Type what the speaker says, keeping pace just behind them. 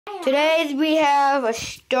Today we have a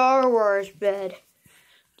Star Wars bed.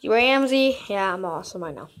 Ramsey, yeah, I'm awesome,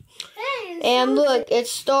 I know. And look,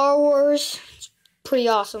 it's Star Wars. It's pretty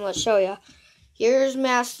awesome. Let's show you. Here's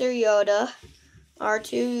Master Yoda,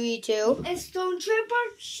 R2-D2, a Stormtrooper,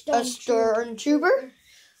 a Stormtrooper,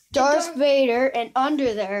 Darth Vader, and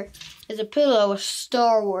under there is a pillow with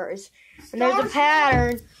Star Wars. And there's a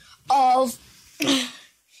pattern of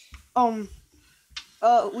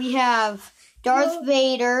we have Darth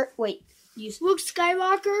Vader. Wait, Luke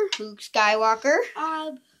Skywalker.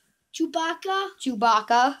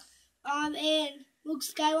 Chewbacca. And Luke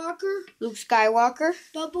Skywalker.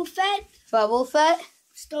 Boba Fett.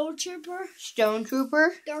 Stormtrooper.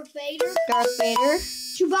 Darth Vader.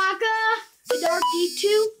 Chewbacca. And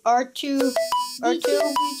R2-D2.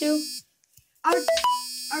 R2-D2.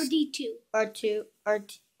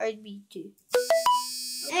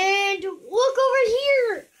 And look over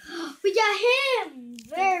here. We got him.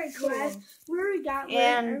 Very cool.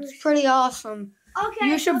 And it's pretty awesome. Okay.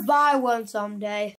 You should buy one someday.